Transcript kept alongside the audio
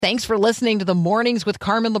Thanks for listening to the Mornings with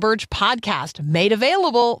Carmen LaBerge podcast, made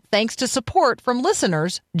available thanks to support from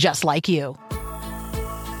listeners just like you.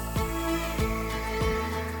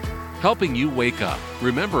 Helping you wake up,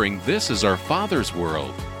 remembering this is our Father's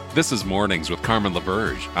world. This is Mornings with Carmen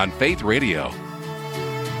LaBerge on Faith Radio.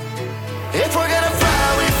 If we're gonna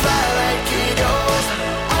fly, we fly like eagles,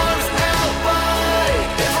 arms out wide.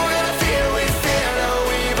 If we're gonna fear, we fear no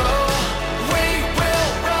evil. We will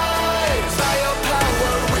rise. By your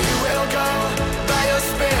power we will go. By your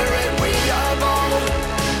spirit we are bold.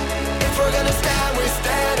 If we're gonna stand, we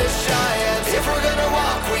stand as giants. If we're gonna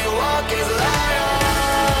walk, we walk as lions.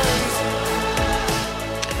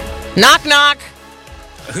 Knock, knock.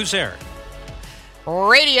 Who's there?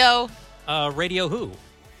 Radio. Radio who?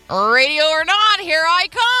 Radio or not, here I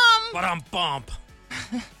come. Ba-dum-bump.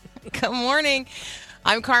 Good morning.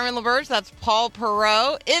 I'm Carmen LaBerge. That's Paul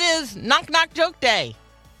Perot. It is Knock Knock Joke Day.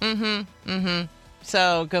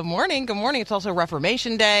 So good morning. Good morning. It's also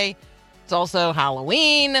Reformation Day. It's also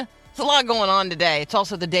Halloween. There's a lot going on today. It's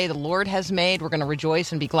also the day the Lord has made. We're going to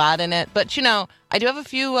rejoice and be glad in it. But, you know, I do have a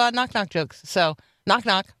few knock knock jokes. So, knock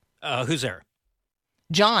knock. Who's there?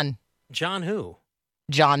 John. John who?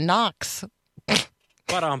 John Knox.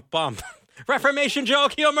 Ba-dum-bump. Reformation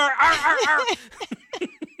joke humor. Arr, arr,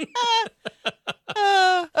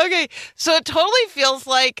 arr. Okay, so it totally feels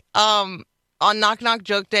like on Knock Knock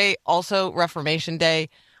Joke Day, also Reformation Day,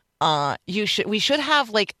 we should have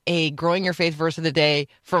like a Growing Your Faith verse of the day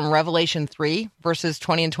from Revelation 3, verses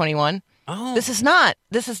 20 and 21. Oh. This is not.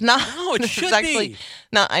 No, it should be.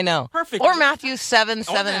 No, I know. Perfect. Or Matthew 7,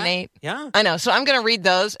 7 and 8. Yeah. I know. So I'm going to read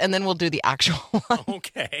those, and then we'll do the actual one.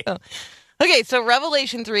 Okay. Okay, so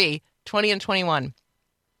Revelation 3, 20 and 21.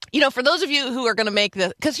 You know, for those of you who are going to make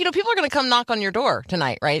this, because, you know, people are going to come knock on your door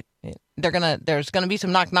tonight, right? There's going to be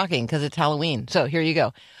some knocking because it's Halloween. So here you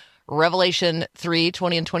go. Revelation 3,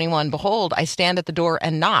 20 and 21. Behold, I stand at the door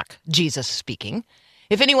and knock, Jesus speaking.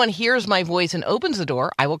 If anyone hears my voice and opens the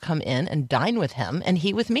door, I will come in and dine with him and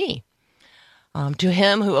he with me. To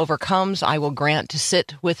him who overcomes, I will grant to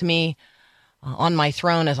sit with me on my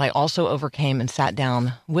throne as I also overcame and sat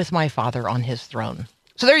down with my Father on his throne.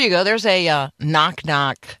 So there you go. There's a knock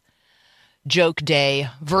knock joke day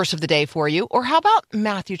verse of the day for you. Or how about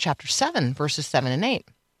Matthew chapter 7, verses 7 and 8?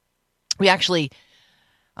 We actually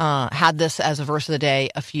had this as a verse of the day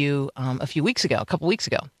a couple weeks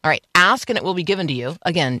ago. All right. Ask and it will be given to you.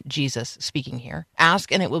 Again, Jesus speaking here.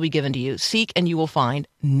 Ask and it will be given to you. Seek and you will find.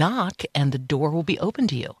 Knock and the door will be open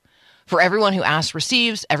to you. For everyone who asks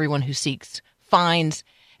receives, everyone who seeks finds,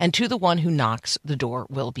 and to the one who knocks, the door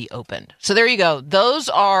will be opened. So there you go. Those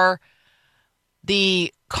are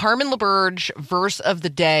the Carmen LaBerge verse of the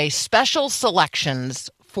day special selections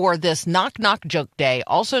for this Knock Knock Joke Day,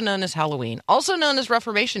 also known as Halloween, also known as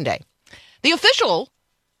Reformation Day. The official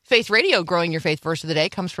Faith Radio Growing Your Faith verse of the day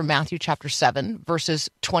comes from Matthew chapter 7, verses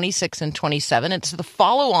 26 and 27. It's the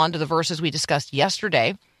follow-on to the verses we discussed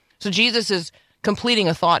yesterday. So Jesus is completing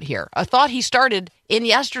a thought here, a thought he started in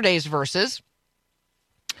yesterday's verses.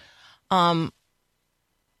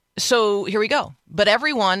 So here we go. But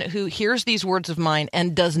everyone who hears these words of mine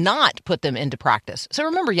and does not put them into practice. So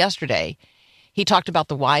remember yesterday, he talked about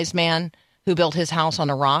the wise man who built his house on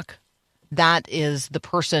a rock. That is the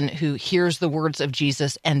person who hears the words of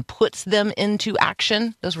Jesus and puts them into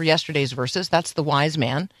action. Those were yesterday's verses. That's the wise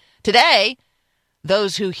man. Today,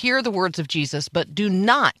 those who hear the words of Jesus but do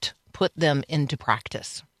not put them into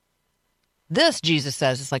practice. This, Jesus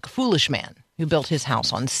says, is like a foolish man who built his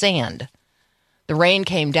house on sand. The rain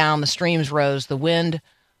came down, the streams rose, the wind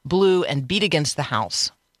blew and beat against the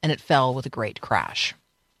house, and it fell with a great crash.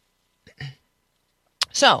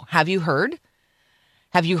 So, have you heard?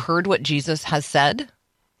 Have you heard what Jesus has said?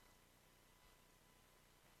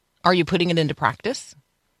 Are you putting it into practice?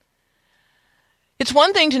 It's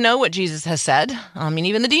one thing to know what Jesus has said. I mean,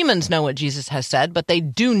 even the demons know what Jesus has said, but they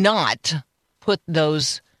do not put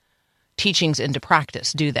those teachings into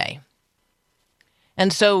practice, do they?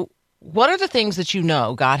 And so, what are the things that you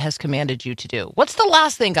know God has commanded you to do? What's the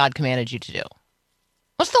last thing God commanded you to do?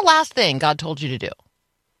 What's the last thing God told you to do?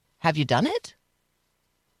 Have you done it?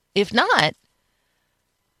 If not,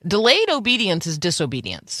 delayed obedience is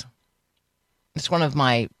disobedience. It's one of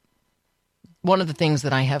the things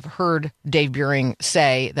that I have heard Dave Buring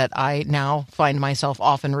say that I now find myself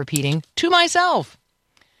often repeating to myself.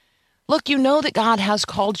 Look, you know that God has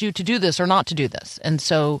called you to do this or not to do this. And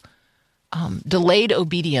so delayed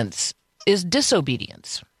obedience is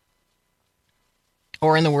disobedience.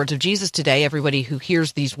 Or in the words of Jesus today, everybody who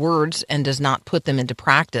hears these words and does not put them into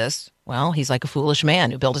practice, well, he's like a foolish man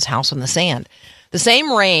who built his house on the sand. The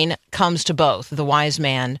same rain comes to both the wise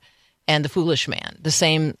man and the foolish man. The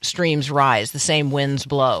same streams rise, the same winds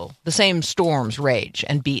blow, the same storms rage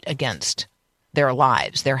and beat against their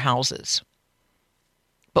lives, their houses.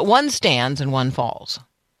 But one stands and one falls.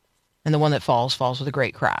 And the one that falls with a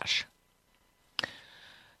great crash.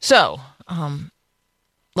 So,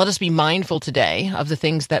 let us be mindful today of the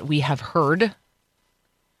things that we have heard,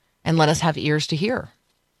 and let us have ears to hear.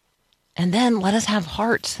 And then let us have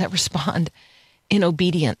hearts that respond in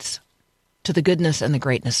obedience to the goodness and the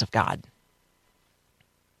greatness of God.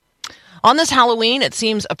 On this Halloween, it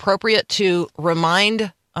seems appropriate to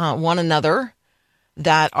remind one another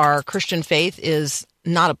that our Christian faith is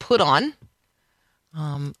not a put-on.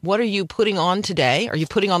 What are you putting on today? Are you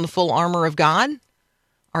putting on the full armor of God?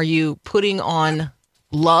 Are you putting on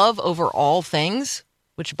love over all things,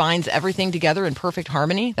 which binds everything together in perfect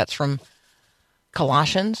harmony? That's from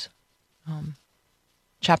Colossians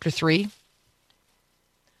chapter 3.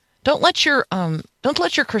 Don't let your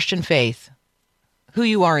Christian faith, who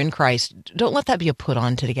you are in Christ, don't let that be a put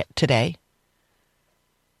on today.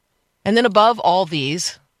 And then above all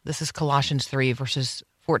these, this is Colossians 3, verses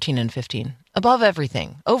 14 and 15. Above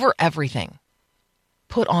everything, over everything,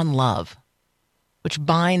 put on love, which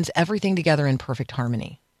binds everything together in perfect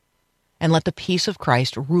harmony. And let the peace of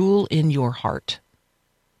Christ rule in your heart,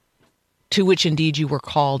 to which indeed you were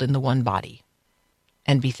called in the one body,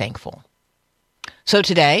 and be thankful. So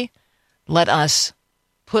today, let us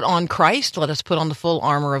put on Christ. Let us put on the full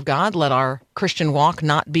armor of God. Let our Christian walk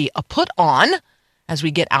not be a put on as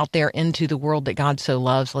we get out there into the world that God so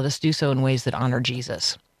loves. Let us do so in ways that honor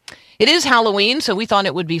Jesus. It is Halloween, so we thought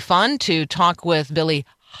it would be fun to talk with Billy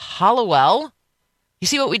Hallowell. You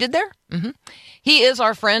see what we did there? Mm-hmm. He is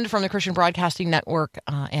our friend from the Christian Broadcasting Network,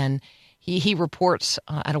 and he reports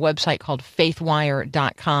at a website called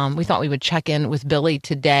faithwire.com. We thought we would check in with Billy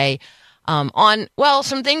today on, well,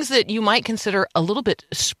 some things that you might consider a little bit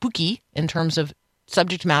spooky in terms of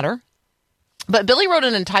subject matter. But Billy wrote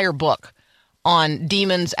an entire book on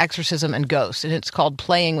demons, exorcism, and ghosts, and it's called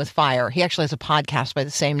Playing with Fire. He actually has a podcast by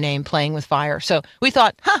the same name, Playing with Fire. So we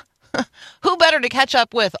thought, who better to catch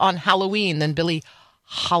up with on Halloween than Billy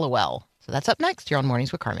Hallowell? So that's up next here on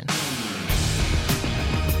Mornings with Carmen.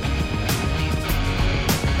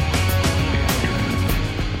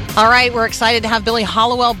 All right, we're excited to have Billy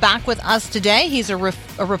Hallowell back with us today. He's a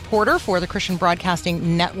reporter for the Christian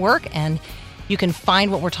Broadcasting Network, and you can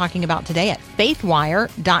find what we're talking about today at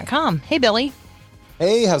faithwire.com. Hey, Billy.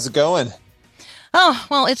 Hey, how's it going? Oh,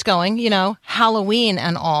 well, it's going, Halloween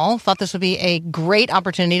and all. Thought this would be a great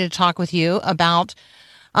opportunity to talk with you about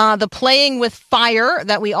the Playing with Fire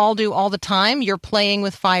that we all do all the time, your Playing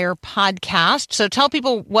with Fire podcast. So tell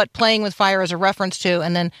people what Playing with Fire is a reference to,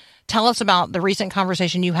 and then tell us about the recent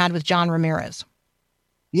conversation you had with John Ramirez.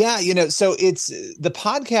 Yeah, so the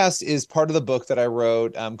podcast is part of the book that I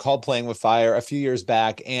wrote called Playing with Fire a few years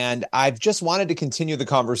back, and I've just wanted to continue the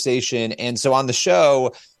conversation. And so on the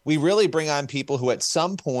show, we really bring on people who at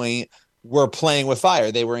some point were playing with fire.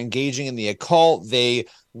 They were engaging in the occult.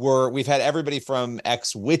 We've had everybody from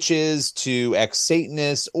ex-witches to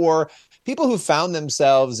ex-Satanists, or people who found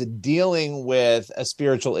themselves dealing with a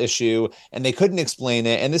spiritual issue and they couldn't explain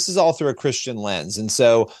it. And this is all through a Christian lens. And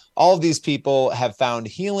so all of these people have found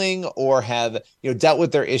healing or have, dealt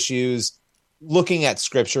with their issues looking at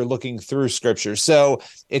scripture, looking through scripture. So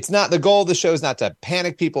it's not, the goal of the show is not to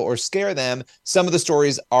panic people or scare them. Some of the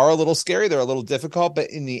stories are a little scary. They're a little difficult,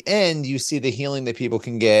 but in the end, you see the healing that people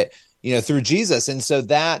can get, through Jesus. And so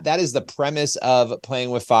that is the premise of Playing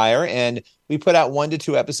with Fire. And we put out 1 to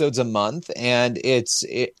 2 episodes a month. And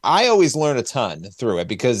I always learn a ton through it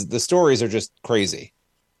because the stories are just crazy.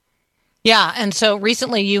 Yeah. And so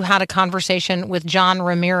recently you had a conversation with John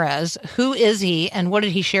Ramirez. Who is he and what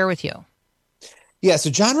did he share with you? Yeah, so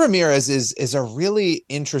John Ramirez is a really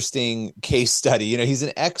interesting case study. He's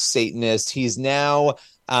an ex-Satanist. He's now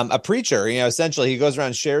a preacher. Essentially, he goes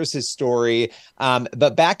around, shares his story.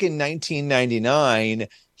 But back in 1999,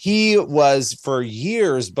 he was for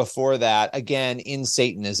years before that, again, in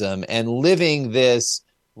Satanism and living this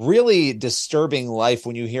really disturbing life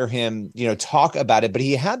when you hear him, talk about it. But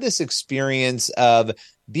he had this experience of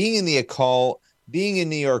being in the occult, being in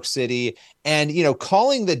New York City, and,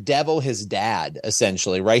 calling the devil his dad,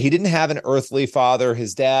 essentially, right? He didn't have an earthly father.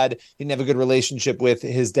 His dad didn't have a good relationship with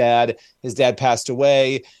his dad. His dad passed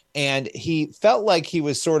away, and he felt like he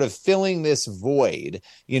was sort of filling this void,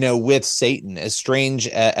 with Satan, as strange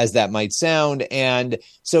as that might sound. And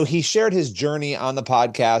so he shared his journey on the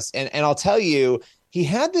podcast, and I'll tell you, he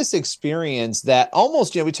had this experience that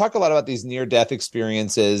almost, we talk a lot about these near-death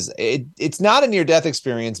experiences. It's not a near-death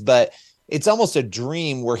experience, but it's almost a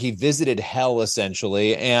dream where he visited hell,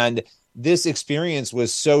 essentially. And this experience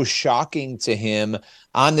was so shocking to him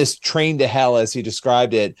on this train to hell, as he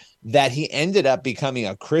described it, that he ended up becoming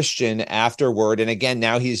a Christian afterward. And again,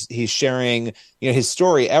 now he's sharing, his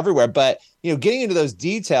story everywhere. But, getting into those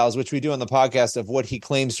details, which we do on the podcast, of what he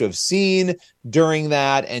claims to have seen during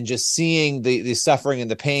that, and just seeing the suffering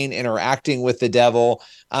and the pain, interacting with the devil.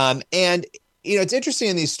 And, it's interesting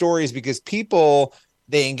in these stories because people,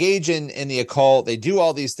 they engage in the occult, they do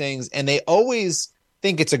all these things, and they always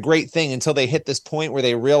think it's a great thing until they hit this point where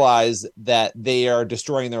they realize that they are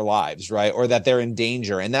destroying their lives, right? Or that they're in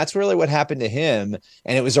danger. And that's really what happened to him.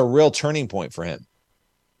 And it was a real turning point for him.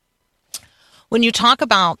 When you talk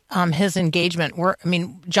about his engagement,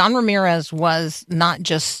 John Ramirez was not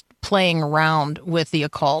just playing around with the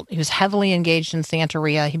occult. He was heavily engaged in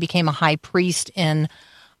Santeria. He became a high priest in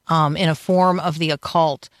a form of the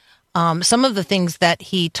occult. Some of the things that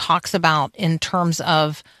he talks about in terms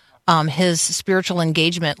of his spiritual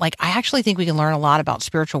engagement, I actually think we can learn a lot about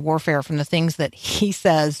spiritual warfare from the things that he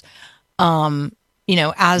says,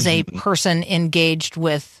 as a person engaged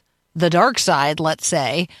with the dark side, let's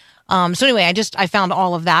say. So anyway, I found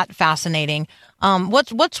all of that fascinating.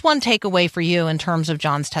 What's one takeaway for you in terms of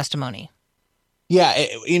John's testimony? Yeah,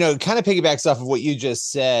 it kind of piggybacks off of what you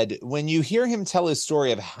just said. When you hear him tell his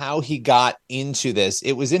story of how he got into this,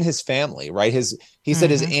 it was in his family, right? He said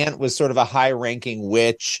his aunt was sort of a high-ranking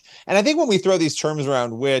witch. And I think when we throw these terms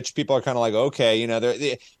around witch, people are kind of like,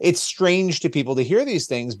 okay, it's strange to people to hear these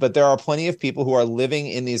things, but there are plenty of people who are living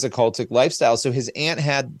in these occultic lifestyles. So his aunt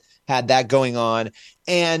had that going on.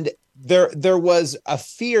 And there was a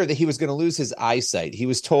fear that he was going to lose his eyesight. He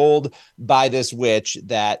was told by this witch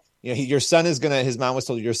that, his mom was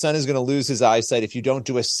told, your son is going to lose his eyesight if you don't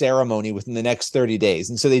do a ceremony within the next 30 days.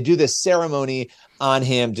 And so they do this ceremony on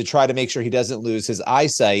him to try to make sure he doesn't lose his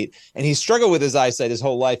eyesight. And he struggled with his eyesight his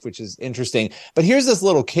whole life, which is interesting. But here's this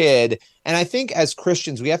little kid. And I think as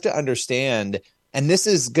Christians, we have to understand, and this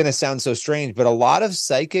is going to sound so strange, but a lot of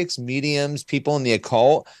psychics, mediums, people in the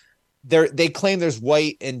occult, they claim there's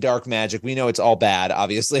white and dark magic. We know it's all bad,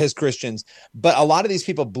 obviously, as Christians, but a lot of these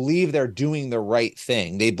people believe they're doing the right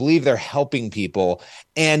thing. They believe they're helping people.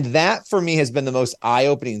 And that for me has been the most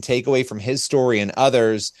eye-opening takeaway from his story and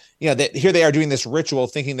others, that here they are doing this ritual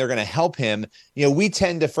thinking they're going to help him. We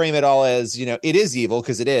tend to frame it all as, it is evil,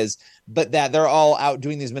 because it is, but that they're all out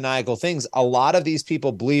doing these maniacal things. A lot of these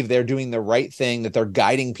people believe they're doing the right thing, that they're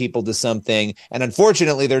guiding people to something. And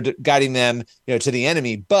unfortunately, they're guiding them, to the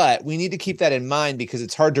enemy. But we need to keep that in mind, because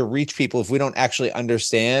it's hard to reach people if we don't actually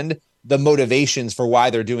understand the motivations for why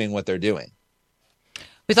they're doing what they're doing.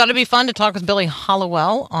 We thought it'd be fun to talk with Billy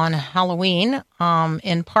Hallowell on Halloween,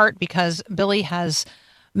 in part because Billy has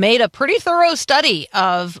made a pretty thorough study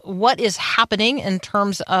of what is happening in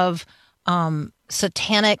terms of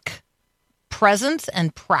satanic presence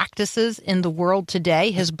and practices in the world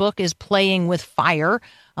today. His book is Playing with Fire,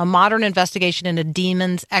 a modern investigation into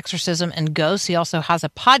demons, exorcism, and ghosts. He also has a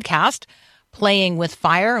podcast, Playing with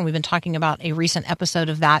Fire, and we've been talking about a recent episode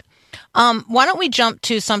of that. Why don't we jump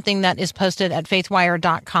to something that is posted at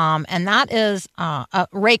faithwire.com, and that is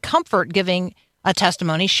Ray Comfort giving a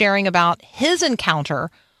testimony, sharing about his encounter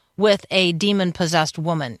with a demon-possessed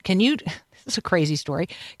woman. This is a crazy story.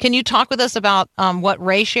 Can you talk with us about what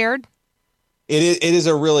Ray shared? It is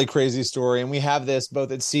a really crazy story, and we have this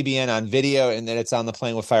both at CBN on video and then it's on the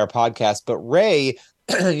Playing with Fire podcast. But Ray,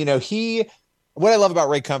 what I love about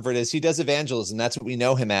Ray Comfort is he does evangelism. That's what we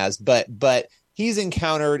know him as. But he's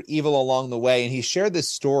encountered evil along the way, and he shared this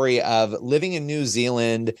story of living in New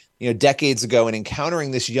Zealand, decades ago, and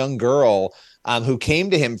encountering this young girl who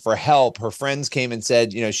came to him for help. Her friends came and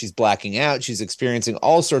said, she's blacking out. She's experiencing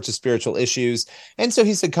all sorts of spiritual issues. And so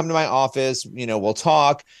he said, come to my office, we'll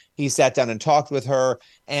talk. He sat down and talked with her,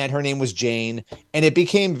 and her name was Jane. And it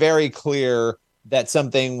became very clear that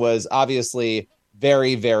something was obviously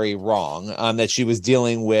very, very wrong, that she was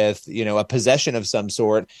dealing with, a possession of some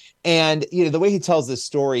sort. And, the way he tells this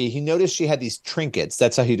story, he noticed she had these trinkets.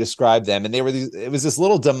 That's how he described them. And it was this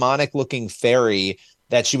little demonic looking fairy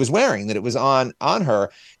that she was wearing, that it was on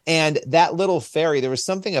her. And that little fairy, there was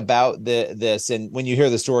something about this. And when you hear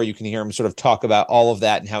the story, you can hear him sort of talk about all of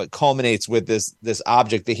that and how it culminates with this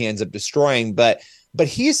object that he ends up destroying. But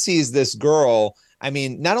he sees this girl. I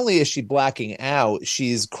mean, not only is she blacking out,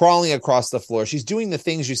 she's crawling across the floor. She's doing the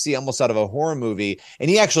things you see almost out of a horror movie. And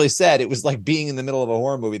he actually said it was like being in the middle of a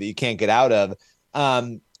horror movie that you can't get out of.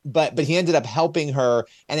 but he ended up helping her.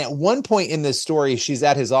 And at one point in this story, she's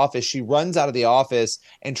at his office. She runs out of the office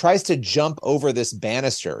and tries to jump over this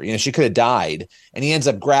banister. She could have died. And he ends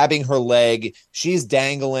up grabbing her leg. She's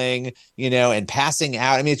dangling, and passing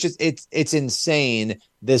out. I mean, it's insane,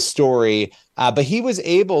 this story. But he was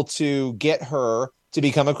able to get her to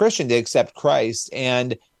become a Christian, to accept Christ.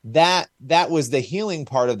 And that was the healing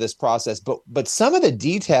part of this process. But some of the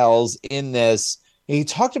details in this, he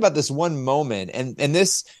talked about this one moment, and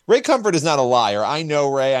this, Ray Comfort is not a liar. I know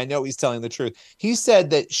Ray. I know he's telling the truth. He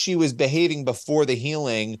said that she was behaving before the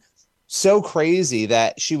healing so crazy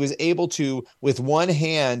that she was able to, with one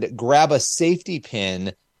hand, grab a safety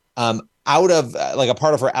pin out of like a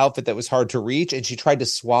part of her outfit that was hard to reach, and she tried to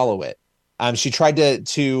swallow it. She tried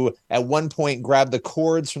to at one point grab the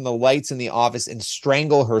cords from the lights in the office and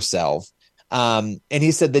strangle herself. And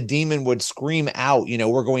he said the demon would scream out,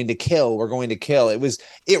 we're going to kill, we're going to kill.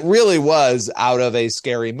 It really was out of a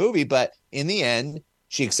scary movie. But in the end,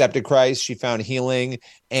 she accepted Christ. She found healing.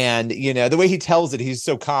 And, the way he tells it, he's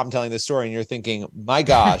so calm telling the story. And you're thinking, my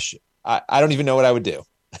gosh, I don't even know what I would do.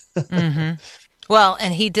 Mm-hmm. Well,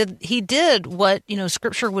 and he did what,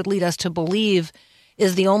 Scripture would lead us to believe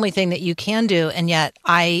is the only thing that you can do. And yet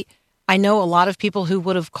I know a lot of people who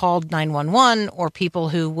would have called 911, or people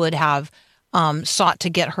who would have sought to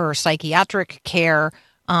get her psychiatric care,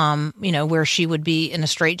 where she would be in a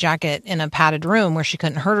straitjacket in a padded room where she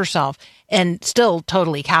couldn't hurt herself, and still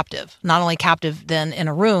totally captive. Not only captive then in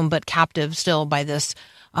a room, but captive still by this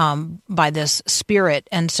spirit.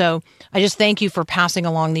 And so I just thank you for passing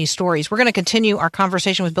along these stories. We're going to continue our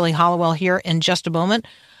conversation with Billy Hallowell here in just a moment.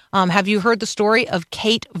 Have you heard the story of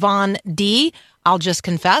Kate Von D? I'll just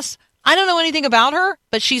confess, I don't know anything about her,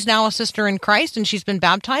 but she's now a sister in Christ and she's been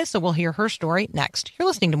baptized, so we'll hear her story next. You're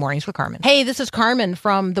listening to Mornings with Carmen. Hey, this is Carmen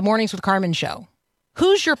from the Mornings with Carmen show.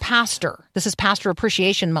 Who's your pastor? This is Pastor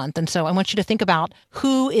Appreciation Month, and so I want you to think about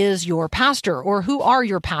who is your pastor, or who are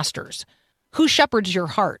your pastors? Who shepherds your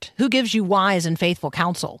heart? Who gives you wise and faithful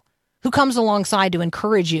counsel? Who comes alongside to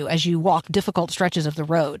encourage you as you walk difficult stretches of the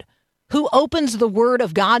road? Who opens the Word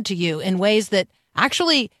of God to you in ways that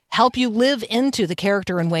actually help you live into the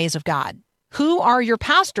character and ways of God? Who are your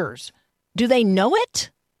pastors? Do they know it?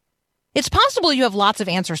 It's possible you have lots of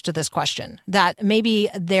answers to this question, that maybe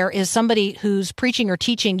there is somebody who's preaching or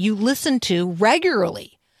teaching you listen to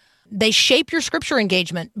regularly. They shape your scripture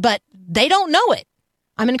engagement, but they don't know it.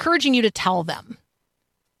 I'm encouraging you to tell them.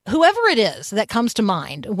 Whoever it is that comes to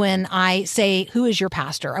mind when I say, who is your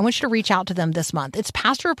pastor? I want you to reach out to them this month. It's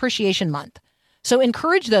Pastor Appreciation Month. So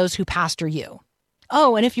encourage those who pastor you.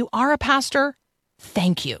 Oh, and if you are a pastor,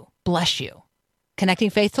 thank you. Bless you. Connecting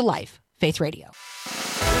faith to life. Faith Radio.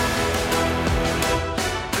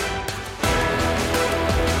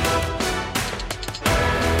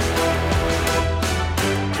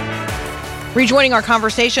 Rejoining our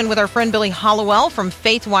conversation with our friend Billy Hallowell from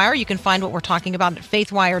FaithWire. You can find what we're talking about at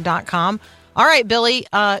faithwire.com. All right, Billy,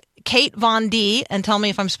 Kate Von D, and tell me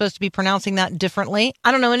if I'm supposed to be pronouncing that differently.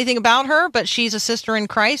 I don't know anything about her, but she's a sister in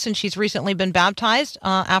Christ, and she's recently been baptized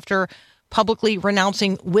after publicly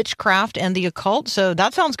renouncing witchcraft and the occult. So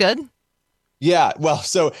that sounds good. Yeah, well,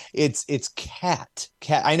 so it's Kat.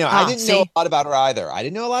 I know. I didn't know a lot about her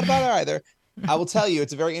either. I will tell you,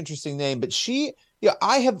 it's a very interesting name, but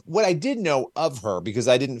what I did know of her, because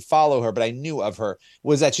I didn't follow her, but I knew of her,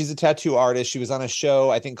 was that she's a tattoo artist. She was on a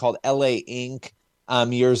show, I think, called LA Inc.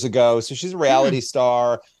 Years ago. So she's a reality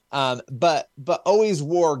star, but always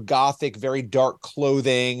wore gothic, very dark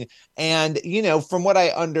clothing. And, from what I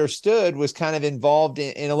understood, was kind of involved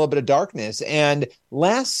in a little bit of darkness. And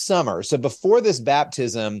last summer, so before this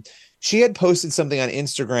baptism, she had posted something on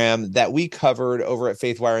Instagram that we covered over at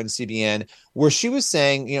FaithWire and CBN, where she was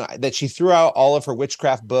saying, that she threw out all of her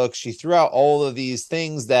witchcraft books. She threw out all of these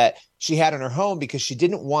things that she had in her home because she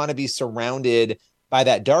didn't want to be surrounded by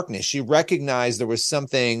that darkness. She recognized there was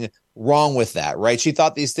something wrong with that, right? She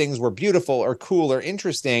thought these things were beautiful or cool or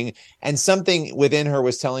interesting, and something within her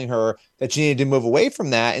was telling her that she needed to move away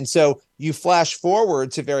from that. And so you flash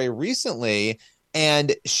forward to very recently,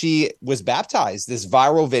 and she was baptized. This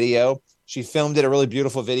viral video, she filmed it, a really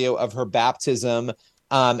beautiful video of her baptism,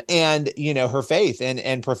 and her faith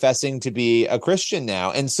and professing to be a Christian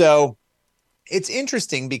now. And so it's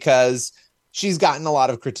interesting because she's gotten a lot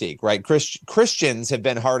of critique, right? Christians have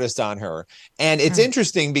been hardest on her, and it's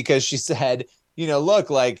interesting because she said, look,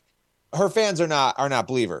 like, her fans are not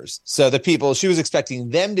believers. So the people, she was expecting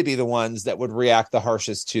them to be the ones that would react the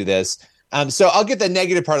harshest to this. So I'll get the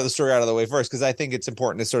negative part of the story out of the way first, because I think it's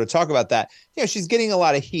important to sort of talk about that. She's getting a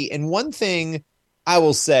lot of heat. And one thing I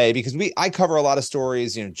will say, because I cover a lot of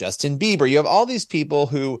stories, Justin Bieber, you have all these people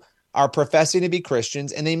who are professing to be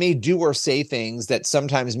Christians, and they may do or say things that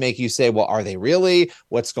sometimes make you say, well, are they really?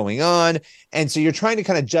 What's going on? And so you're trying to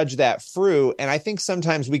kind of judge that fruit. And I think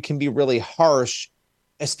sometimes we can be really harsh,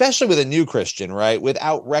 especially with a new Christian, right?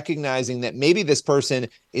 Without recognizing that maybe this person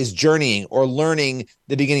is journeying or learning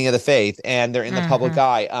the beginning of the faith and they're in the public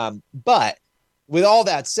eye. But with all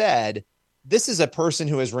that said, this is a person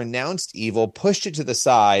who has renounced evil, pushed it to the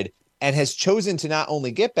side, and has chosen to not only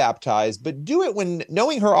get baptized, but do it when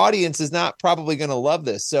knowing her audience is not probably going to love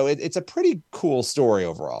this. So it's a pretty cool story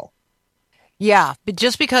overall. Yeah, but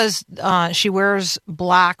just because she wears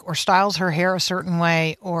black or styles her hair a certain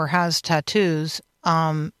way or has tattoos,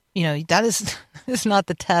 that is not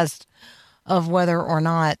the test of whether or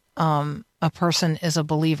not a person is a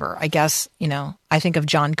believer. I guess, I think of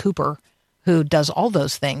John Cooper, who does all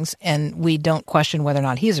those things, and we don't question whether or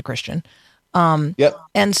not he's a Christian. Yep.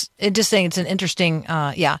 And it just saying it's an interesting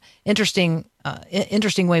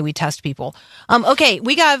way we test people. Okay,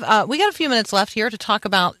 we got a few minutes left here to talk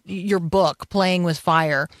about your book, Playing with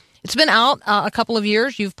Fire. It's been out a couple of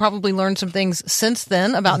years. You've probably learned some things since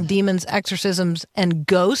then about demons, exorcisms, and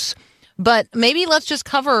ghosts. But maybe let's just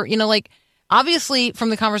cover, obviously from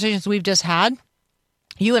the conversations we've just had,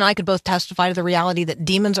 you and I could both testify to the reality that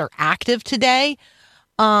demons are active today.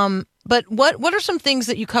 But what are some things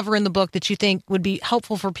that you cover in the book that you think would be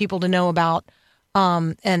helpful for people to know about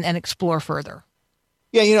and explore further?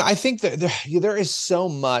 Yeah, I think that there is so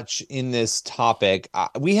much in this topic.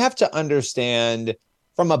 We have to understand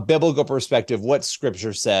from a biblical perspective what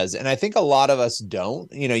Scripture says. And I think a lot of us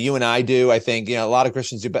don't. You and I do. I think, a lot of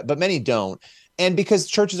Christians do, but many don't. And because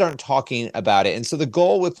churches aren't talking about it. And so the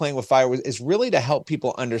goal with Playing with Fire is really to help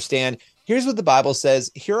people understand, here's what the Bible says.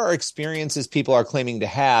 Here are experiences people are claiming to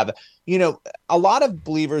have. A lot of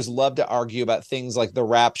believers love to argue about things like the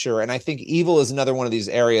rapture. And I think evil is another one of these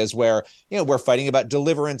areas where, we're fighting about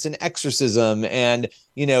deliverance and exorcism and,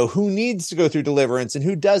 who needs to go through deliverance and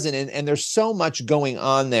who doesn't. And there's so much going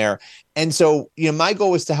on there. And so, my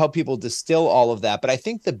goal was to help people distill all of that. But I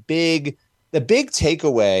think the big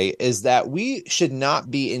takeaway is that we should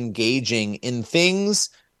not be engaging in things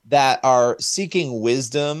that are seeking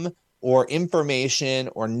wisdom or information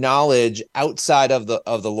or knowledge outside of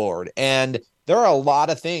the Lord. And there are a lot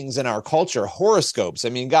of things in our culture, horoscopes. I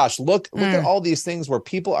mean, gosh, look at all these things where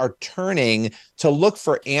people are turning to look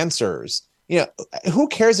for answers. Who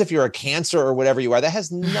cares if you're a Cancer or whatever you are? That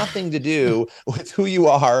has nothing to do with who you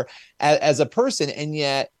are as a person. And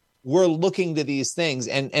yet we're looking to these things.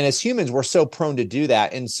 And as humans, we're so prone to do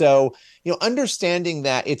that. And so, understanding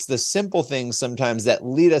that it's the simple things sometimes that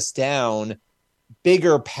lead us down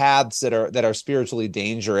bigger paths that are spiritually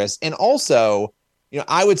dangerous. And also,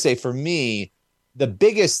 I would say for me, the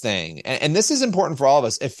biggest thing, and this is important for all of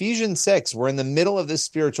us, Ephesians 6, we're in the middle of this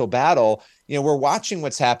spiritual battle. We're watching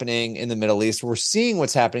what's happening in the Middle East. We're seeing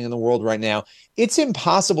what's happening in the world right now. It's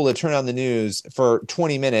impossible to turn on the news for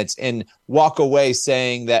 20 minutes and walk away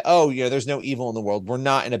saying that, there's no evil in the world. We're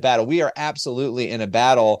not in a battle. We are absolutely in a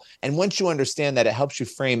battle. And once you understand that, it helps you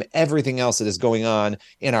frame everything else that is going on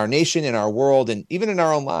in our nation, in our world, and even in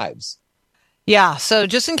our own lives. Yeah. So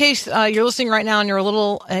just in case you're listening right now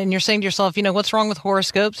and you're saying to yourself, what's wrong with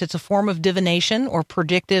horoscopes? It's a form of divination or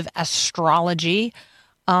predictive astrology.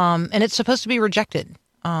 And it's supposed to be rejected.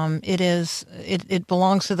 It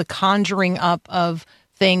belongs to the conjuring up of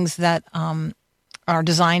things that are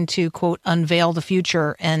designed to, quote, unveil the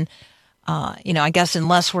future. And, I guess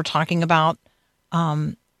unless we're talking about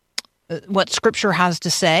what Scripture has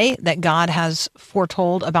to say, that God has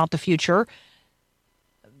foretold about the future,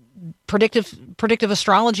 predictive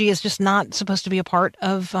astrology is just not supposed to be a part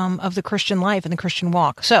of the Christian life and the Christian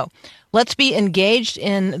walk. So let's be engaged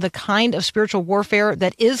in the kind of spiritual warfare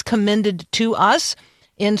that is commended to us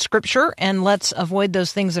in Scripture, and let's avoid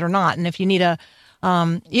those things that are not. And if you need a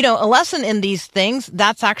lesson in these things,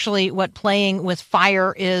 that's actually what Playing with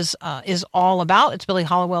Fire is all about. It's Billy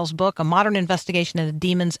Hallowell's book, A Modern Investigation into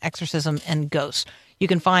Demons, Exorcism, and Ghosts. You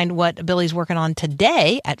can find what Billy's working on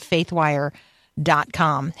today at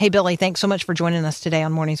faithwire.com. Hey, Billy, thanks so much for joining us today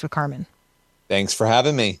on Mornings with Carmen. Thanks for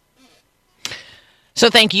having me. So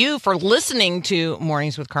thank you for listening to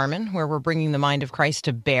Mornings with Carmen, where we're bringing the mind of Christ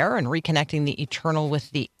to bear and reconnecting the eternal with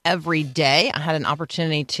the everyday. I had an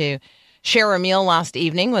opportunity to share a meal last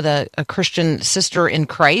evening with a Christian sister in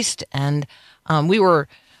Christ, and we were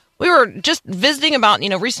just visiting about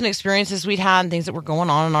recent experiences we'd had, and things that were going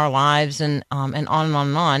on in our lives, and on and on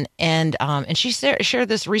and on. And she shared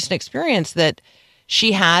this recent experience that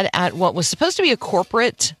she had at what was supposed to be a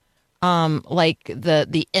corporate, like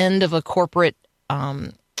the end of a corporate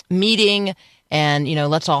meeting, and,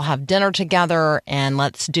 let's all have dinner together and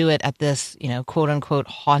let's do it at this, quote unquote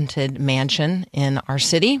haunted mansion in our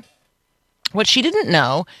city. What she didn't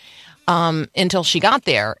know until she got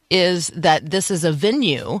there is that this is a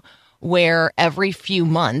venue where every few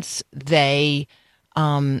months they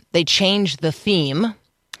change the theme,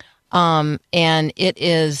 and it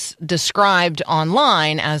is described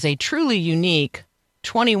online as a truly unique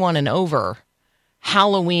 21 and over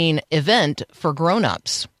Halloween event for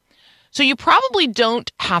grown-ups. So you probably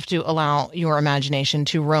don't have to allow your imagination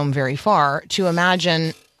to roam very far to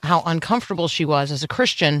imagine how uncomfortable she was as a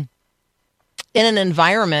Christian in an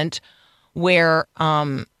environment where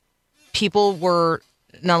people were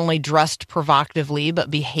not only dressed provocatively,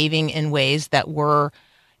 but behaving in ways that were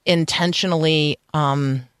intentionally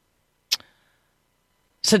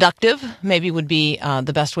seductive, maybe would be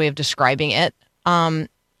the best way of describing it. And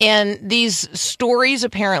these stories,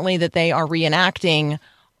 apparently, that they are reenacting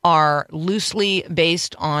are loosely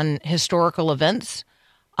based on historical events,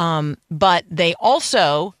 but they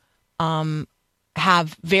also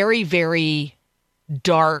have very, very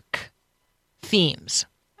dark themes,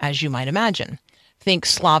 as you might imagine. Think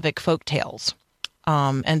Slavic folktales,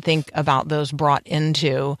 and think about those brought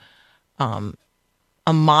into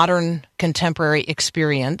a modern contemporary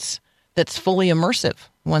experience that's fully immersive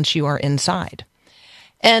once you are inside.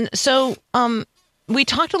 And so we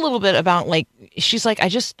talked a little bit about, she's like, I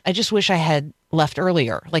just wish I had left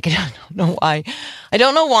earlier. I don't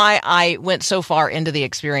know why I went so far into the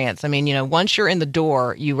experience. I mean, once you're in the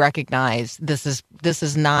door, you recognize this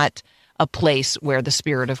is not a place where the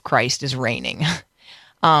Spirit of Christ is reigning.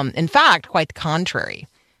 In fact, quite the contrary.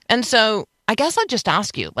 And so I guess I'd just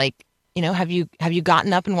ask you, have you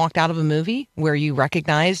gotten up and walked out of a movie where you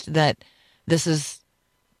recognized that this is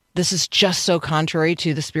just so contrary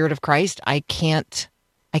to the Spirit of Christ? I can't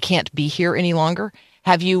be here any longer.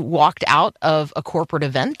 Have you walked out of a corporate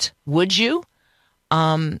event? Would you?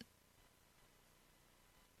 What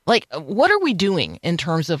are we doing in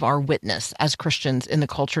terms of our witness as Christians in the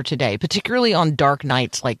culture today, particularly on dark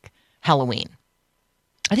nights like Halloween?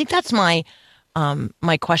 I think that's my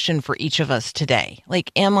question for each of us today.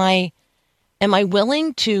 Am I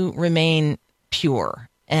willing to remain pure?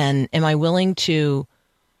 And am I willing to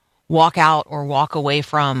walk out or walk away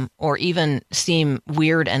from, or even seem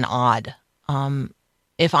weird and odd,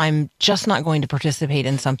 if I'm just not going to participate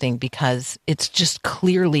in something because it's just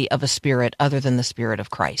clearly of a spirit other than the Spirit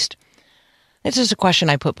of Christ? This is a question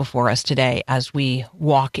I put before us today as we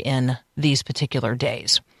walk in these particular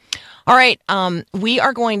days. All right, we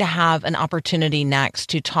are going to have an opportunity next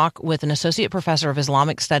to talk with an associate professor of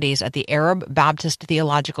Islamic studies at the Arab Baptist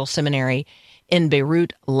Theological Seminary in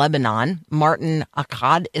Beirut, Lebanon. Martin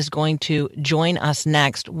Accad is going to join us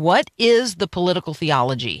next. What is the political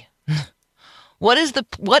theology? What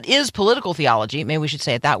is political theology? Maybe we should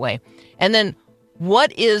say it that way. And then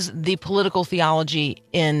what is the political theology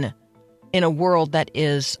in a world that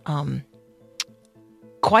is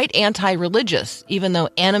quite anti-religious, even though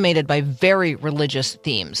animated by very religious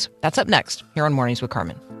themes? That's up next here on Mornings with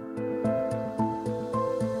Carmen.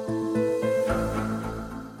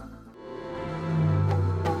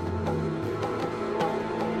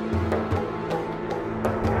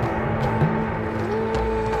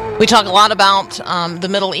 We talk a lot about the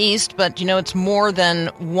Middle East, but it's more than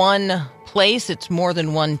one place, it's more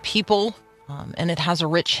than one people, and it has a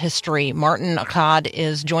rich history. Martin Accad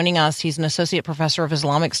is joining us. He's an associate professor of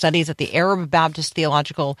Islamic studies at the Arab Baptist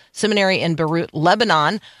Theological Seminary in Beirut,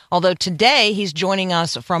 Lebanon, although today he's joining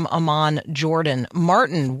us from Amman, Jordan.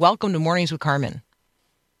 Martin, welcome to Mornings with Carmen.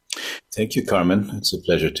 Thank you, Carmen. It's a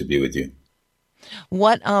pleasure to be with you.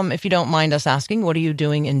 What, if you don't mind us asking, what are you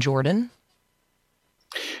doing in Jordan?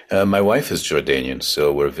 My wife is Jordanian,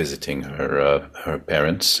 so we're visiting her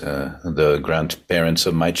parents, the grandparents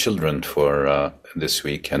of my children, for this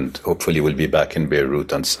week, and hopefully we'll be back in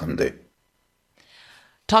Beirut on Sunday.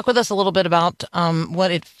 Talk with us a little bit about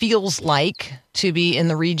what it feels like to be in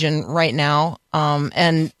the region right now,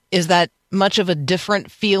 and is that much of a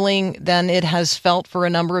different feeling than it has felt for a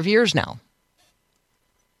number of years now?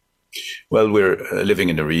 Well, we're living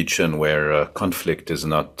in a region where conflict is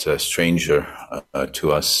not a stranger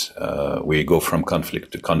to us. We go from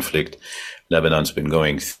conflict to conflict. Lebanon's been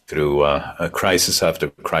going through a crisis after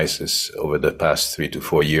crisis over the past 3 to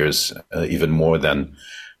 4 years, even more than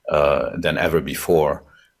ever before.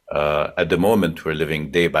 At the moment, we're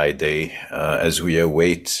living day by day as we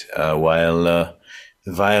await while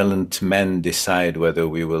violent men decide whether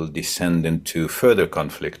we will descend into further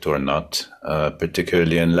conflict or not,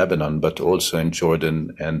 particularly in Lebanon, but also in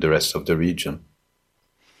Jordan and the rest of the region.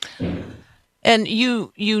 And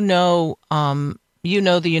you know you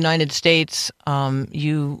know the United States.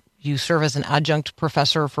 You serve as an adjunct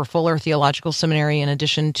professor for Fuller Theological Seminary in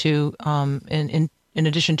addition to in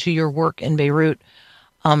addition to your work in Beirut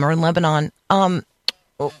or in Lebanon.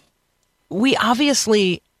 We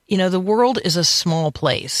obviously, the world is a small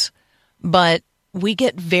place, but we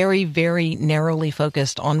get very, very narrowly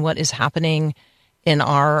focused on what is happening in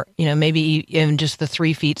our, maybe in just the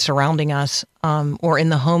 3 feet surrounding us, or in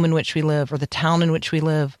the home in which we live, or the town in which we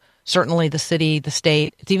live, certainly the city, the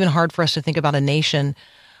state. It's even hard for us to think about a nation.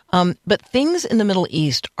 But things in the Middle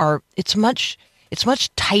East it's much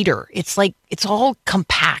tighter. It's like, it's all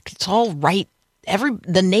compact. It's all right.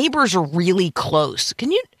 The neighbors are really close.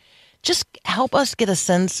 Can you just help us get a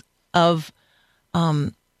sense of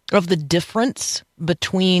the difference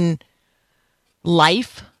between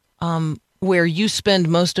life, where you spend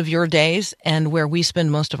most of your days and where we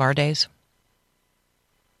spend most of our days?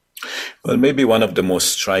 Well, maybe one of the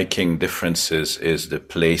most striking differences is the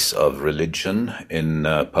place of religion in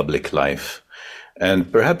public life.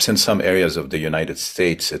 And perhaps in some areas of the United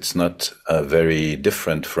States, it's not very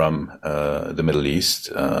different from the Middle East.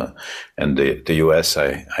 And the US,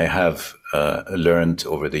 I have learned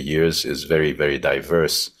over the years, is very, very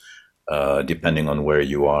diverse, depending on where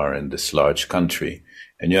you are in this large country.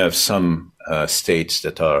 And you have some states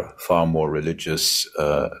that are far more religious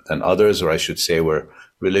than others, or I should say where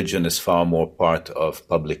religion is far more part of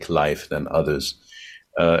public life than others.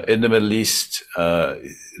 In the Middle East,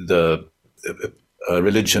 the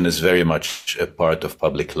religion is very much a part of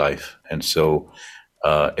public life. And so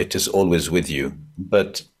it is always with you.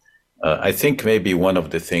 But I think maybe one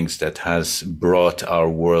of the things that has brought our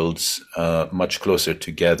worlds much closer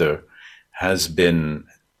together has been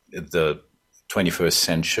the 21st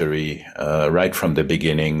century, right from the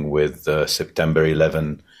beginning with September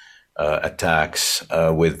 11 attacks,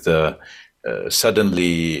 with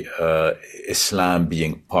suddenly Islam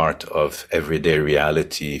being part of everyday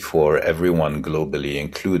reality for everyone globally,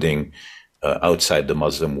 including outside the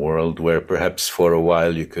Muslim world, where perhaps for a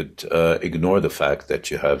while you could ignore the fact that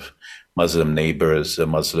you have Muslim neighbors, a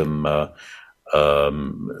Muslim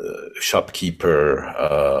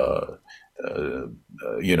shopkeeper,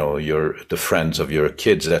 the friends of your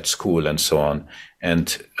kids at school and so on.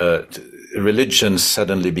 And religion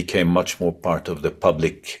suddenly became much more part of the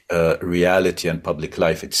public reality and public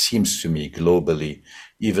life, it seems to me, globally,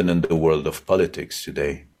 even in the world of politics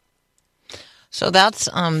today. So that's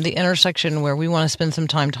the intersection where we want to spend some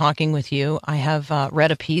time talking with you. I have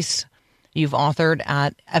read a piece you've authored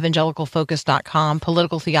at evangelicalfocus.com,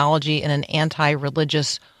 Political Theology in an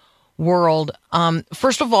Anti-Religious World.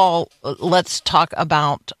 First of all, let's talk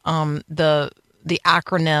about the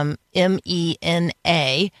acronym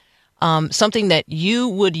MENA, something that you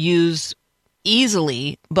would use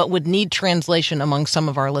easily but would need translation among some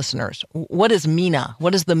of our listeners. What is MENA?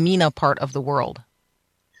 What is the MENA part of the world?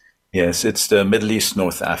 Yes, it's the Middle East,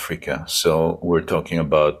 North Africa. So we're talking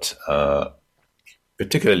about,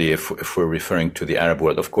 particularly if we're referring to the Arab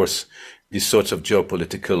world, of course, these sorts of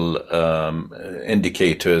geopolitical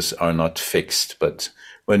indicators are not fixed. But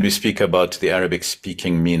when we speak about the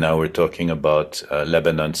Arabic-speaking MENA, we're talking about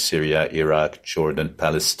Lebanon, Syria, Iraq, Jordan,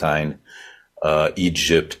 Palestine,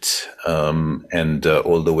 Egypt, and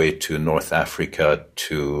all the way to North Africa,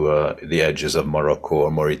 to the edges of Morocco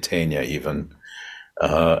or Mauritania even,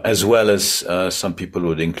 as well as some people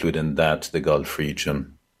would include in that the Gulf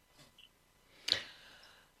region.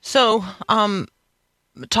 So,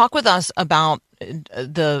 talk with us about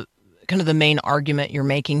the main argument you're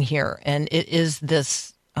making here, and it is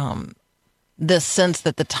this sense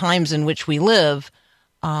that the times in which we live,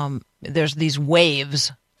 there's these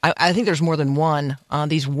waves. I think there's more than one.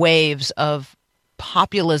 These waves of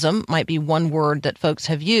populism might be one word that folks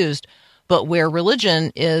have used, but where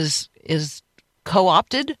religion is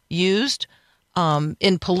co-opted, used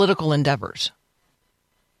in political endeavors.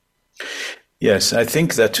 Yes, I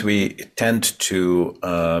think that we tend to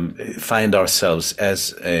find ourselves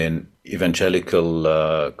as an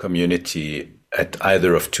evangelical community at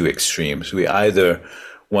either of two extremes. We either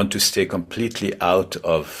want to stay completely out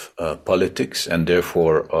of politics and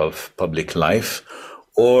therefore of public life,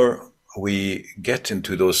 or we get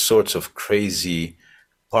into those sorts of crazy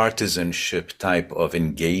partisanship type of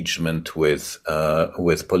engagement with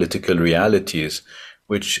political realities,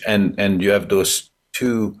 which and you have those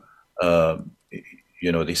two.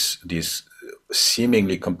 These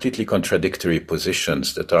seemingly completely contradictory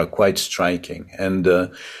positions that are quite striking. And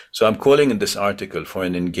so I'm calling in this article for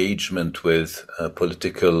an engagement with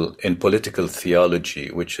political theology,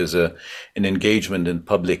 which is an engagement in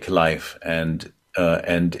public life and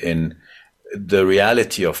in the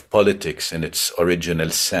reality of politics in its original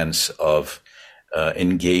sense of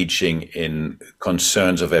engaging in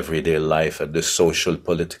concerns of everyday life at the social,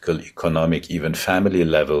 political, economic, even family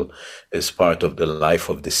level is part of the life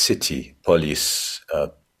of the city.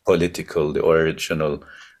 Political, the original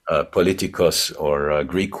politikos or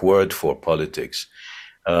Greek word for politics.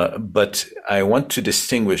 But I want to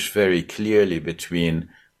distinguish very clearly between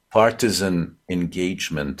partisan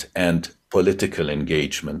engagement and political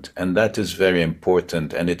engagement. And that is very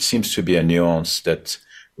important. And it seems to be a nuance that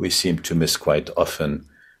we seem to miss quite often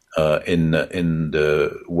in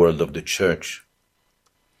the world of the church.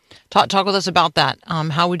 Talk with us about that.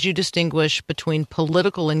 How would you distinguish between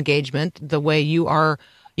political engagement, the way you are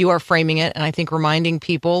framing it, and I think reminding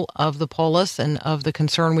people of the polis and of the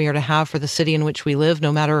concern we are to have for the city in which we live,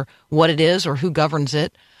 no matter what it is or who governs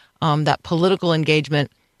it, that political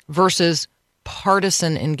engagement versus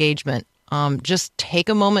partisan engagement. Just take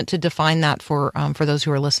a moment to define that for those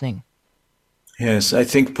who are listening. Yes, I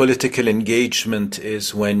think political engagement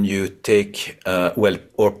is when you take,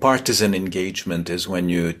 or partisan engagement is when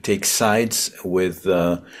you take sides with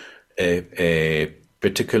a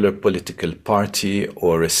particular political party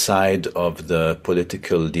or a side of the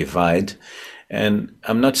political divide. And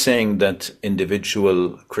I'm not saying that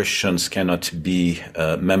individual Christians cannot be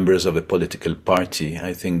members of a political party.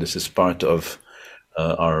 I think this is part of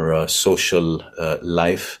our social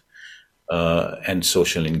life and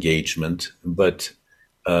social engagement. But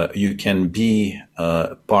you can be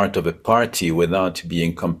part of a party without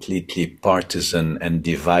being completely partisan and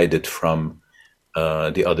divided from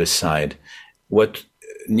the other side. What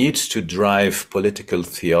needs to drive political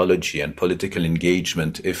theology and political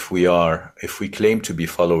engagement, if we claim to be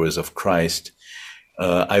followers of Christ,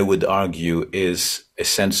 I would argue is a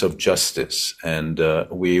sense of justice. And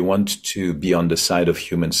we want to be on the side of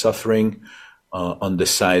human suffering, on the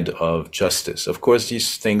side of justice. Of course,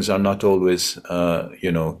 these things are not always,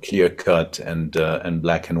 clear cut and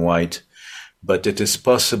black and white, but it is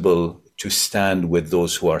possible to stand with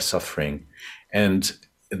those who are suffering. And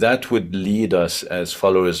that would lead us as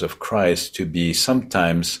followers of Christ to be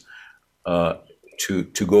sometimes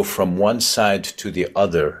to go from one side to the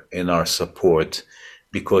other in our support,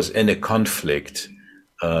 because in a conflict,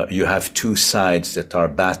 you have two sides that are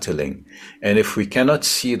battling. And if we cannot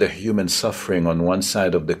see the human suffering on one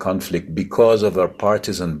side of the conflict because of our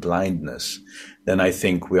partisan blindness, then I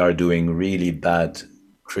think we are doing really bad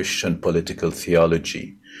Christian political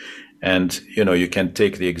theology. And, you can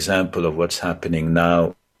take the example of what's happening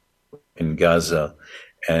now in Gaza.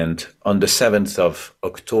 And on the 7th of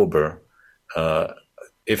October,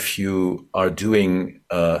 if you are doing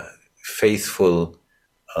faithful,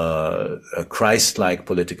 Christ-like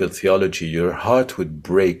political theology, your heart would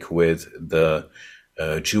break with the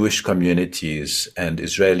Jewish communities and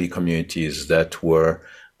Israeli communities that were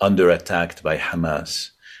under attack by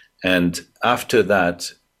Hamas. And after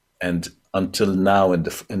that, and until now, in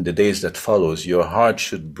the days that follows, your heart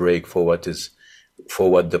should break for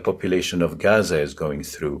what the population of Gaza is going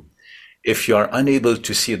through. If you are unable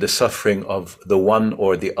to see the suffering of the one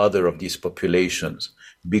or the other of these populations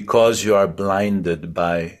because you are blinded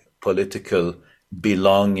by political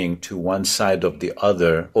belonging to one side of the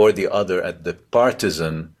other or the other at the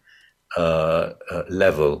partisan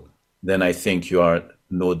level, then I think you are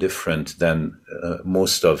no different than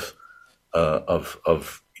most of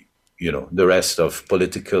the rest of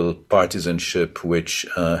political partisanship, which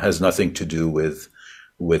has nothing to do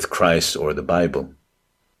with Christ or the Bible.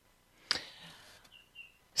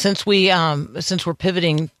 Since we're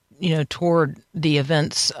pivoting, toward the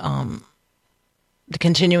events,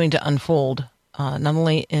 continuing to unfold, not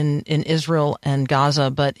only in Israel and Gaza,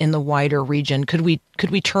 but in the wider region, could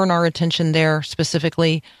we turn our attention there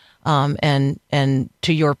specifically, and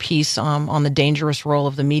to your piece on the dangerous role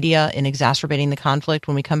of the media in exacerbating the conflict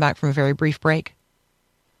when we come back from a very brief break?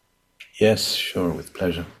 Yes, sure, with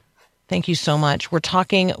pleasure. Thank you so much. We're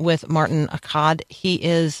talking with Martin Accad. He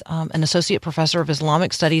is an associate professor of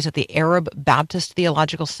Islamic studies at the Arab Baptist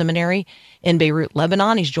Theological Seminary in Beirut,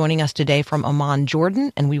 Lebanon. He's joining us today from Amman,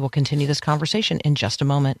 Jordan, and we will continue this conversation in just a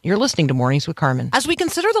moment. You're listening to Mornings with Carmen. As we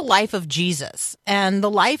consider the life of Jesus and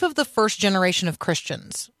the life of the first generation of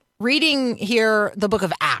Christians, reading here the book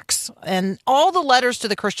of Acts and all the letters to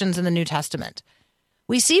the Christians in the New Testament,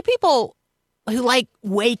 we see people who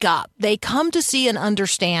wake up. They come to see and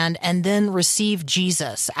understand and then receive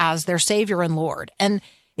Jesus as their Savior and Lord. And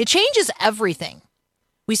it changes everything.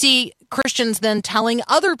 We see Christians then telling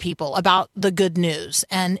other people about the good news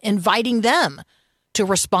and inviting them to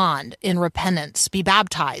respond in repentance, be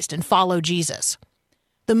baptized, and follow Jesus.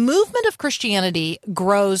 The movement of Christianity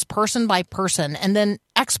grows person by person and then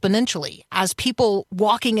exponentially as people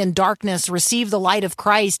walking in darkness receive the light of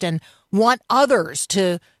Christ and want others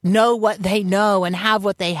to know what they know and have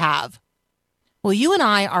what they have. Well, you and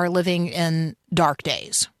I are living in dark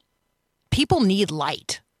days. People need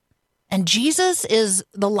light. And Jesus is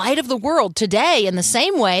the light of the world today in the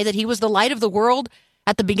same way that he was the light of the world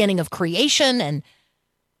at the beginning of creation and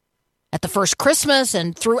at the first Christmas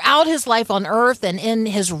and throughout his life on earth and in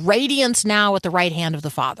his radiance now at the right hand of the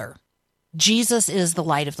Father. Jesus is the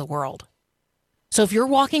light of the world. So if you're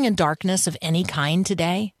walking in darkness of any kind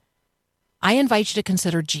today, I invite you to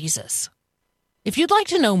consider Jesus. If you'd like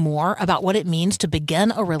to know more about what it means to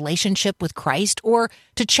begin a relationship with Christ or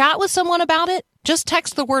to chat with someone about it, just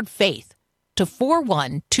text the word faith to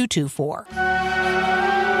 41224.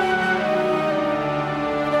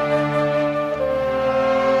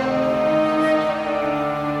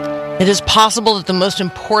 It is possible that the most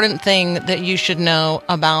important thing that you should know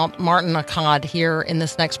about Martin Accad here in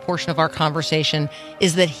this next portion of our conversation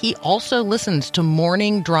is that he also listens to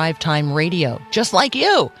morning drive time radio, just like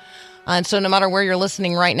you. And so no matter where you're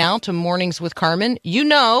listening right now to Mornings with Carmen, you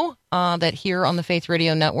know that here on the Faith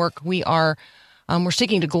Radio Network, we're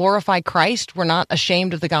seeking to glorify Christ. We're not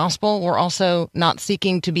ashamed of the gospel. We're also not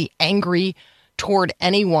seeking to be angry toward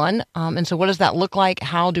anyone. And so what does that look like?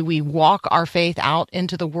 How do we walk our faith out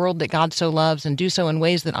into the world that God so loves and do so in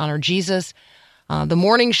ways that honor Jesus? The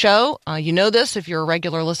morning show, you know this if you're a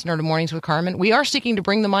regular listener to Mornings with Carmen, we are seeking to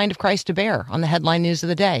bring the mind of Christ to bear on the headline news of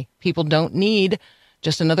the day. People don't need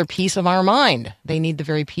just another piece of our mind. They need the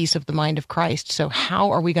very piece of the mind of Christ. So how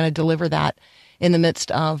are we going to deliver that in the midst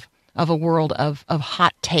of a world of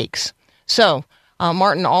hot takes? So,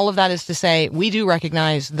 Martin, all of that is to say, we do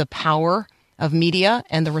recognize the power of media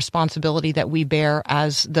and the responsibility that we bear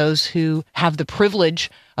as those who have the privilege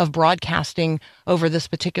of broadcasting over this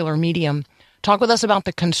particular medium. Talk with us about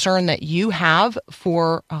the concern that you have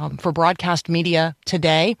for broadcast media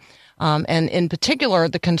today, and in particular,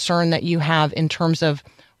 the concern that you have in terms of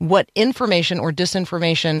what information or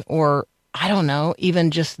disinformation or, I don't know,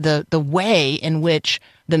 even just the way in which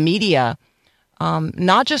the media,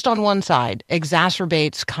 not just on one side,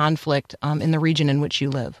 exacerbates conflict in the region in which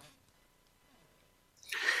you live.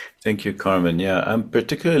 Thank you, Carmen. Yeah, I'm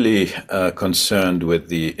particularly concerned with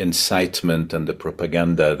the incitement and the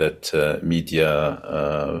propaganda that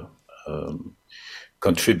media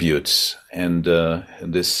contributes, and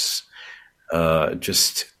this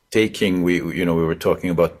just taking. We were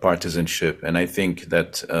talking about partisanship, and I think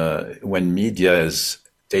that when media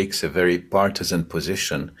takes a very partisan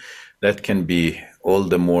position, that can be all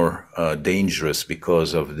the more dangerous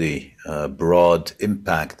because of the broad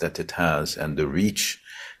impact that it has and the reach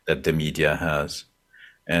that the media has.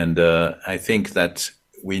 And I think that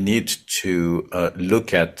we need to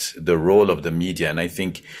look at the role of the media. And I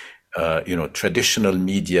think, traditional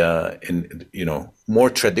media, more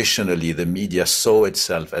traditionally, the media saw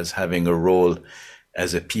itself as having a role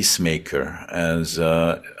as a peacemaker, as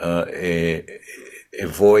a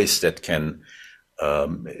voice that can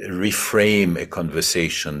reframe a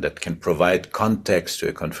conversation, that can provide context to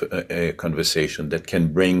a conversation, that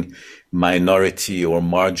can bring minority or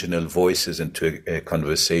marginal voices into a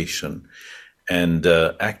conversation, and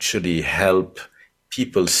actually help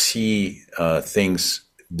people see things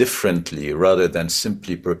differently rather than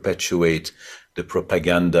simply perpetuate the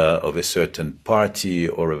propaganda of a certain party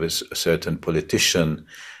or of a certain politician.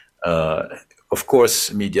 Of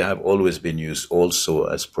course, media have always been used also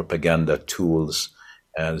as propaganda tools,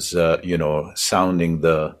 as sounding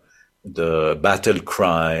the battle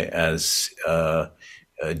cry, as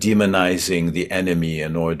demonizing the enemy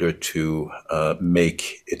in order to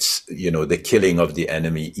make the killing of the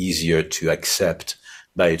enemy easier to accept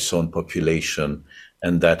by its own population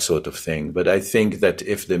and that sort of thing. But I think that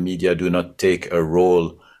if the media do not take a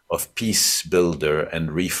role of peace builder and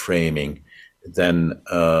reframing, then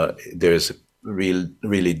there's a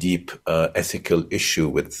really deep ethical issue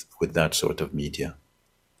with that sort of media.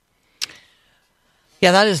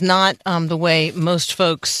 Yeah, that is not the way most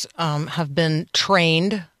folks have been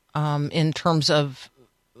trained in terms of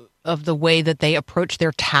the way that they approach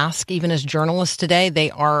their task. Even as journalists today,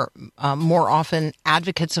 they are more often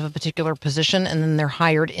advocates of a particular position, and then they're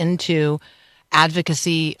hired into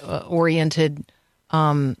advocacy-oriented,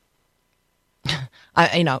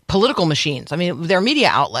 political machines. I mean, they're media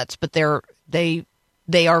outlets, but they are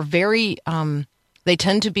very they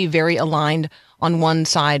tend to be very aligned on one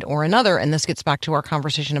side or another. And this gets back to our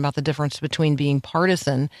conversation about the difference between being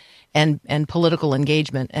partisan and political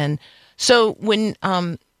engagement. And so when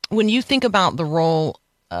you think about the role,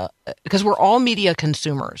 because we're all media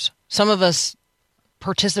consumers, some of us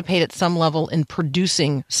participate at some level in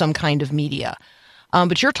producing some kind of media.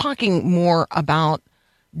 But you're talking more about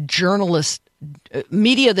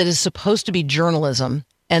media that is supposed to be journalism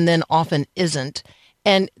and then often isn't.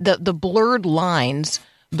 And the blurred lines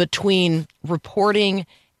between reporting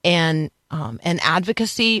and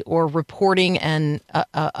advocacy, or reporting and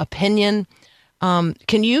opinion.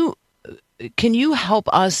 Can you help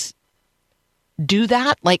us do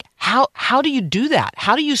that? Like, how do you do that?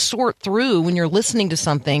 How do you sort through when you're listening to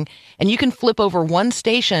something and you can flip over one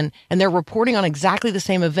station and they're reporting on exactly the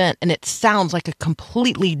same event and it sounds like a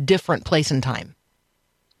completely different place and time?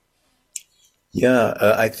 Yeah,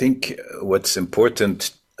 I think what's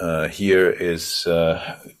important here is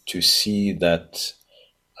to see that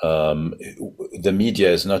the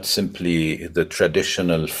media is not simply the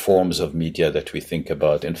traditional forms of media that we think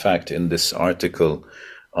about. In fact, in this article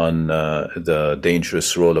on the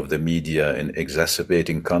dangerous role of the media in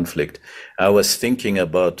exacerbating conflict, I was thinking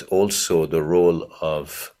about also the role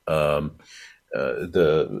of the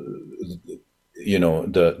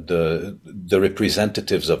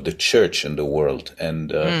representatives of the church in the world,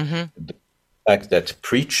 and the fact that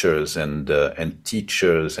preachers and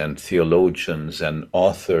teachers and theologians and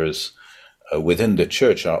authors within the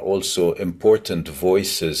church are also important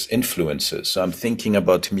voices, influences. So I'm thinking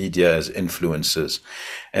about media as influences.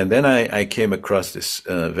 And then I came across this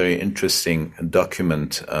very interesting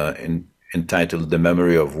document entitled The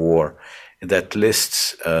Memory of War that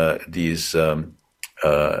lists these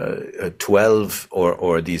 12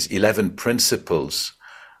 or these 11 principles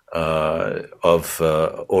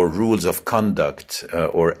or rules of conduct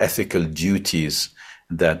or ethical duties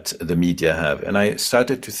that the media have. And I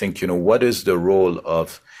started to think, what is the role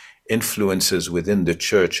of influences within the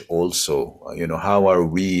church also? How are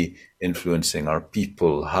we influencing our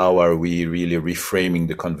people? How are we really reframing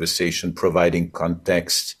the conversation, providing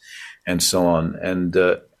context, and so on? And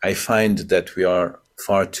I find that we are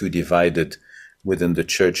far too divided within the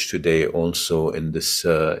church today also in this,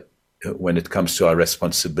 when it comes to our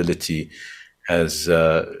responsibility as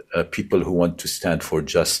people who want to stand for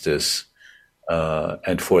justice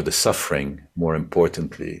and for the suffering, more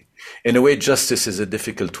importantly. In a way, justice is a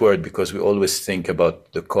difficult word because we always think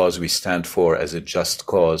about the cause we stand for as a just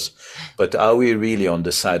cause. But are we really on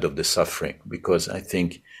the side of the suffering? Because I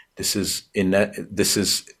think this is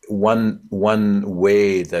one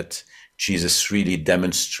way that Jesus really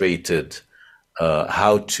demonstrated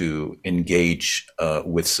how to engage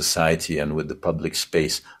with society and with the public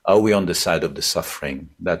space. Are we on the side of the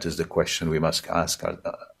suffering? That is the question we must ask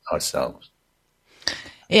ourselves.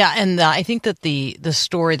 Yeah, and I think that the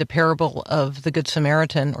story, the parable of the Good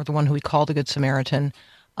Samaritan, or the one who we call the Good Samaritan,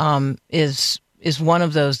 is one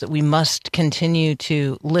of those that we must continue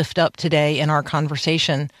to lift up today in our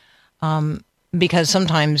conversation, because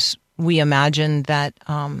sometimes we imagine that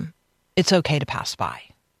it's okay to pass by.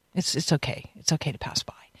 It's okay. It's okay to pass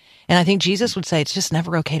by. And I think Jesus would say it's just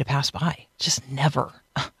never okay to pass by. Just never.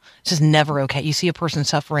 It's just never okay. You see a person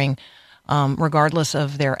suffering, regardless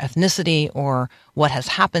of their ethnicity or what has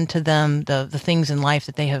happened to them, the things in life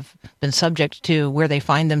that they have been subject to, where they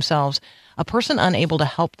find themselves. A person unable to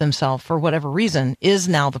help themselves for whatever reason is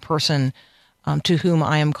now the person to whom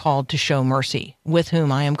I am called to show mercy, with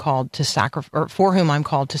whom I am called to sacrifice, or for whom I'm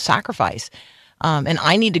called to sacrifice. And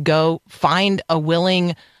I need to go find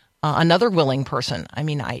another willing person. I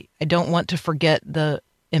mean, I don't want to forget the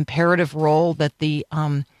imperative role that the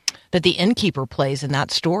innkeeper plays in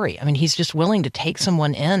that story. I mean, he's just willing to take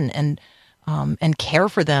someone in and care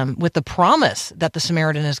for them with the promise that the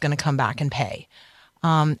Samaritan is going to come back and pay.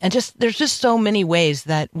 And there's just so many ways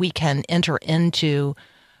that we can enter into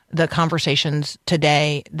the conversations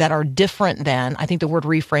today that are different than, I think the word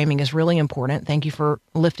reframing is really important. Thank you for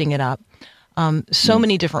lifting it up. So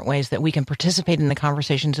many different ways that we can participate in the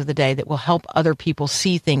conversations of the day that will help other people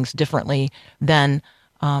see things differently than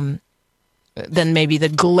maybe the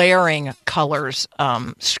glaring colors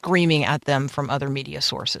screaming at them from other media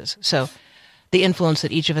sources. So the influence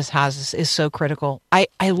that each of us has is so critical.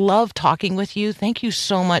 I love talking with you. Thank you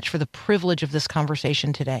so much for the privilege of this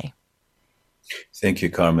conversation today. Thank you,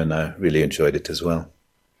 Carmen. I really enjoyed it as well.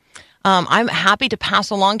 I'm happy to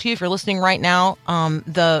pass along to you, if you're listening right now,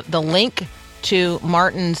 the link to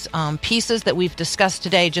Martin's pieces that we've discussed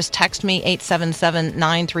today. Just text me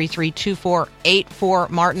 877-933-2484.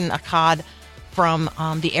 Martin Accad from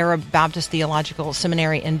the Arab Baptist Theological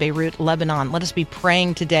Seminary in Beirut, Lebanon. Let us be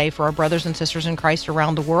praying today for our brothers and sisters in Christ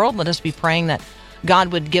around the world. Let us be praying that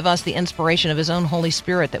God would give us the inspiration of his own Holy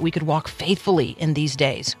Spirit, that we could walk faithfully in these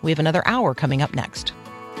days. We have another hour coming up next.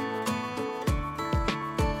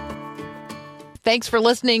 Thanks for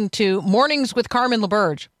listening to Mornings with Carmen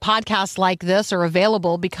LaBerge. Podcasts like this are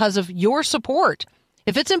available because of your support.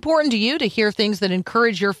 If it's important to you to hear things that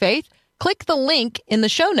encourage your faith, click the link in the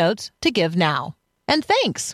show notes to give now. And thanks.